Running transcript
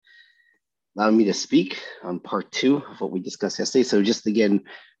allowing me to speak on part two of what we discussed yesterday. So, just again,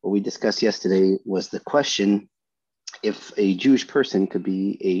 what we discussed yesterday was the question if a Jewish person could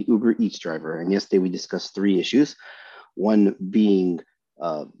be a Uber Eats driver. And yesterday we discussed three issues. One being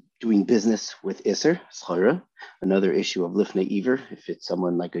uh, doing business with Isser, Schara. Another issue of Lifnei Iver, if it's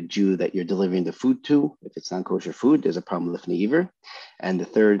someone like a Jew that you're delivering the food to, if it's non kosher food, there's a problem with Lifnei Iver. And the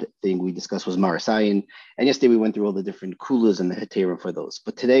third thing we discussed was Marasayan. And yesterday we went through all the different kulas and the heterim for those.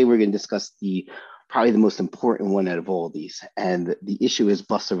 But today we're going to discuss the probably the most important one out of all of these. And the issue is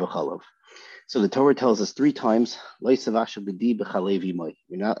Baasar V'Cholov. So the Torah tells us three times, you're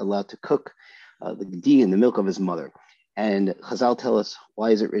not allowed to cook the gedi in the milk of his mother. And Chazal tell us,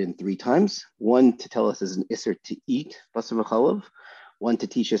 why is it written three times? One, to tell us there's an isser to eat Baasar V'Cholov. One, to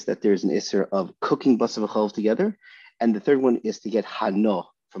teach us that there's an isser of cooking Baasar V'Cholov together. And the third one is to get hana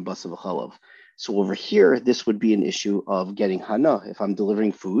from Baasar V'Cholov. So over here, this would be an issue of getting hana. If I'm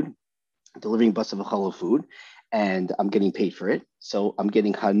delivering food, delivering Baasar V'Cholov food, and I'm getting paid for it. So I'm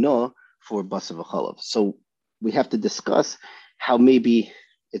getting hana for Baasar V'Cholov. So we have to discuss how maybe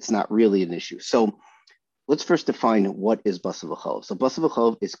it's not really an issue. So let's first define what is Baasar V'Cholov. So Baasar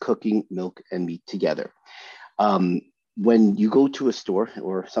V'Cholov is cooking milk and meat together. When you go to a store,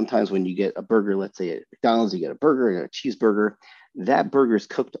 or sometimes when you get a burger, let's say at McDonald's, you get a burger and a cheeseburger, that burger is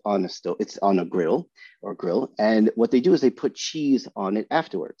cooked on a stove. It's on a grill or grill. And what they do is they put cheese on it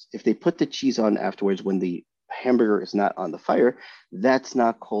afterwards. If they put the cheese on afterwards when the hamburger is not on the fire, that's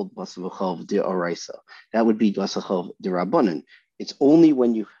not called Baasar V'Cholov d'oraisa. That would be Baasar V'Cholov d'Rabbanan. It's only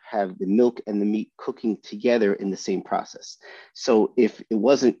when you have the milk and the meat cooking together in the same process. So if it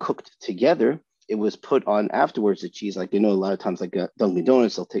wasn't cooked together, it was put on afterwards, the cheese. Like, a lot of times, like Dunkin'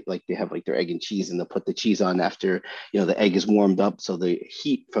 Donuts, they have like their egg and cheese, and they'll put the cheese on after, the egg is warmed up. So the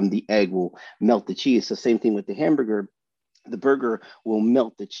heat from the egg will melt the cheese. So same thing with the hamburger. The burger will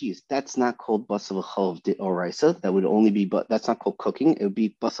melt the cheese. That's not called Baasar V'Cholov d'oraisa. That would only be, but that's not called cooking. It would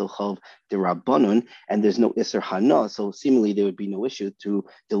be Baasar V'Cholov d'Rabbanan, and there's no Isser Hana. So seemingly there would be no issue to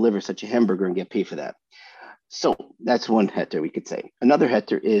deliver such a hamburger and get paid for that. So that's one heter we could say. Another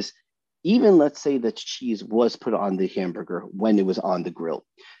heter is, even let's say that cheese was put on the hamburger when it was on the grill.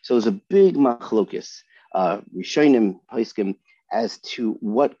 So it was a big machlokis, Rishonim, Paiskim, as to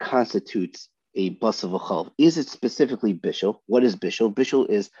what constitutes a Baasar V'Cholov. Is it specifically bishul? What is bishul? Bishul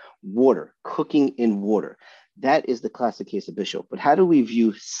is water, cooking in water. That is the classic case of bishul. But how do we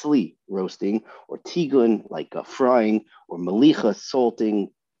view sli, roasting, or tigun, like frying, or malicha, salting,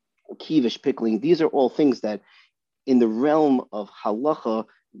 or kivish, pickling? These are all things that in the realm of halacha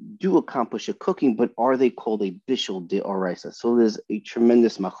do accomplish a cooking, but are they called a bishul d'oraisa? So there's a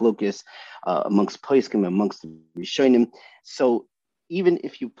tremendous machlokis amongst poskim, amongst the rishonim. So even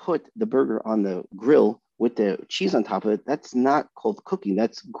if you put the burger on the grill with the cheese on top of it, that's not called cooking,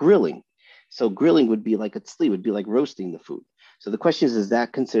 that's grilling. So grilling would be like a tzli, would be like roasting the food. So the question is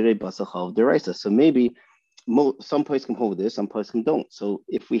that considered a Baasar V'Cholov d'oraisa? So maybe some poskim hold this, some poskim don't. So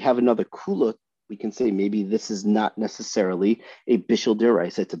if we have another kula, we can say maybe this is not necessarily a bishul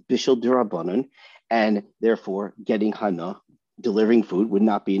d'oraisa, it's a bishul d'Rabbanan, and therefore getting hana, delivering food, would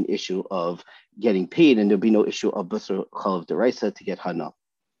not be an issue of getting paid, and there'd be no issue of Baasar V'Cholov d'oraisa to get hana.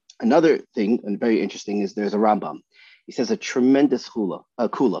 Another thing, and very interesting, is there's a Rambam. He says a tremendous kula.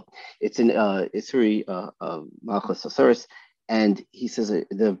 It's in Isuri Malchus Osiris, and he says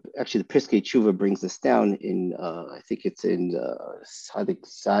the Piskei Tshuva brings this down in I think it's in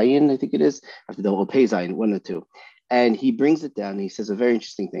Zion, I think it is, after the Pei Zion, one or two, and he brings it down. And he says a very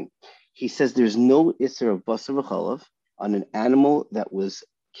interesting thing. He says there's no isser of Baasar V'Cholov on an animal that was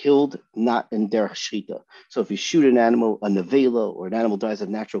killed not in derech shchita. So if you shoot an animal, a nevela, or an animal dies of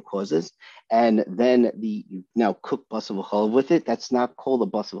natural causes, and then you now cook Baasar V'Cholov with it, that's not called a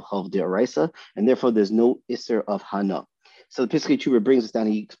Baasar V'Cholov d'oraisa, and therefore there's no isser of hana. So the Piskei Tshuva brings it down.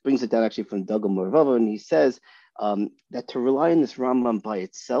 He brings it down actually from Dagam Mervava, and he says that to rely on this Rambam by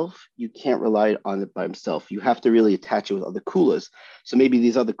itself, you can't rely on it by himself. You have to really attach it with other kulas. So maybe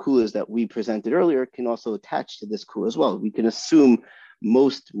these other kulas that we presented earlier can also attach to this kula as well. We can assume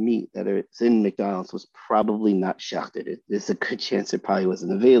most meat that is in McDonald's was probably not shachted. There's a good chance it probably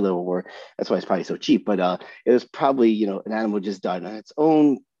wasn't available, or that's why it's probably so cheap. But it was probably, an animal just died on its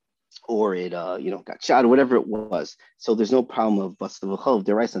own, or it got shot, or whatever it was. So there's no problem of Baasar V'Cholov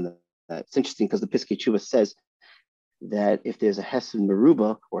d'oraisa on that. It's interesting because the Piskei Tshuva says that if there's a Hesed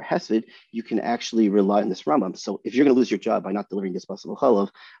Meruba or Hesed, you can actually rely on this Rambam. So if you're going to lose your job by not delivering this Baasar V'Cholov,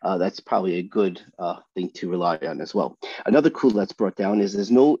 that's probably a good thing to rely on as well. Another kula that's brought down is there's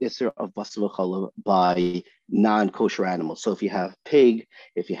no Isser of Baasar V'Cholov by non-kosher animals. So if you have pig,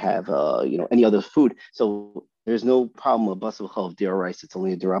 if you have any other food, so there's no problem with Baasar V'Cholov rice. It's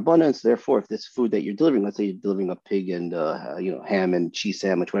only a derabbanan. So therefore, if this food that you're delivering, let's say you're delivering a pig and ham and cheese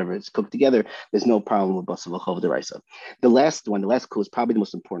sandwich, whatever, it's cooked together, there's no problem with Baasar V'Cholov rice. The last kula, is probably the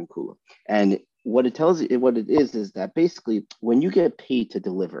most important kula. And what it tells you, what it is that basically when you get paid to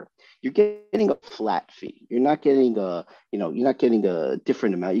deliver, you're getting a flat fee. You're not getting a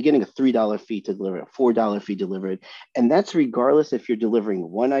different amount. You're getting a $3 fee to deliver, a $4 fee delivered. And that's regardless if you're delivering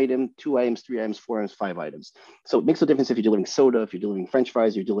one item, two items, three items, four items, five items. So it makes no difference if you're delivering soda, if you're delivering French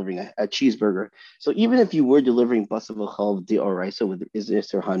fries, you're delivering a cheeseburger. So even if you were delivering Baasar V'Cholov d'oraisa with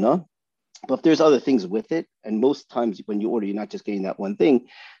Isser Hana, but if there's other things with it, and most times when you order, you're not just getting that one thing.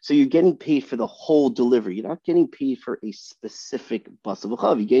 So you're getting paid for the whole delivery. You're not getting paid for a specific Baasar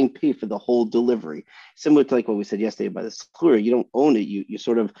V'Cholov. You're getting paid for the whole delivery. Similar to like what we said yesterday by the Sklura, you don't own it. You're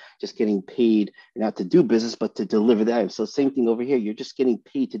sort of just getting paid not to do business, but to deliver the item. So same thing over here. You're just getting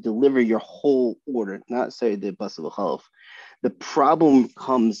paid to deliver your whole order, not say the Baasar V'Cholov. The problem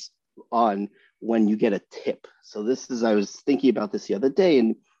comes on when you get a tip. So I was thinking about this the other day,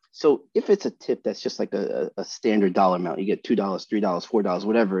 and so if it's a tip that's just like a standard dollar amount, you get $2, $3, $4,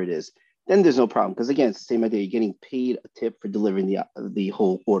 whatever it is, then there's no problem. Because again, it's the same idea. You're getting paid a tip for delivering the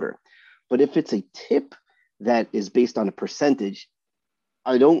whole order. But if it's a tip that is based on a percentage,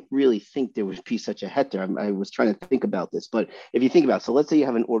 I don't really think there would be such a heter. I was trying to think about this, but if you think about it, so let's say you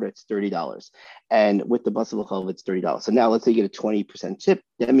have an order, it's $30, and with the Baasar V'Cholov, it's $30. So now let's say you get a 20% tip,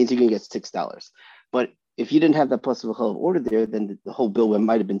 that means you're going to get $6. But if you didn't have that Baasar V'Cholov order there, then the whole bill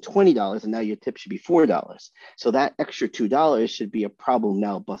might have been $20, and now your tip should be $4. So that extra $2 should be a problem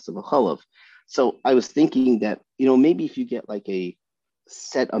now, Baasar V'Cholov. So I was thinking that, maybe if you get like a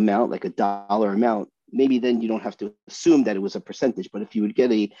set amount, like a dollar amount, maybe then you don't have to assume that it was a percentage. But if you would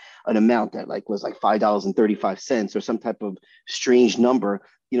get an amount that was like $5.35 or some type of strange number,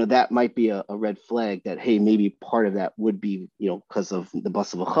 that might be a red flag that, hey, maybe part of that would be, because of the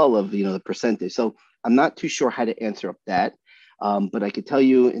Baasar V'Cholov, the percentage. So I'm not too sure how to answer up that. But I could tell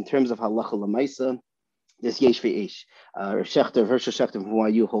you in terms of halacha l'maisa, this yesh ve'esh. Hershel Schechter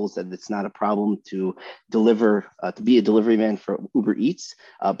from YU holds that it's not a problem to deliver, to be a delivery man for Uber Eats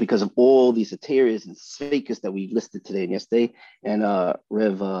because of all these aterias and sveikas that we listed today and yesterday. And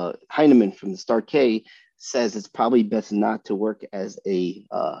Rev Heinemann from the Star K says it's probably best not to work as a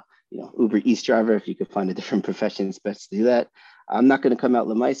Uber Eats driver. If you could find a different profession, it's best to do that. I'm not going to come out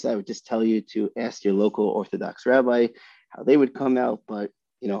lemaisa. I would just tell you to ask your local Orthodox rabbi how they would come out. But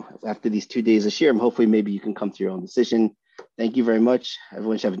after these 2 days of shirim, hopefully maybe you can come to your own decision. Thank you very much.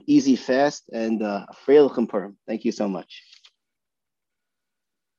 Everyone should have an easy fast and a frail Purim. Thank you so much.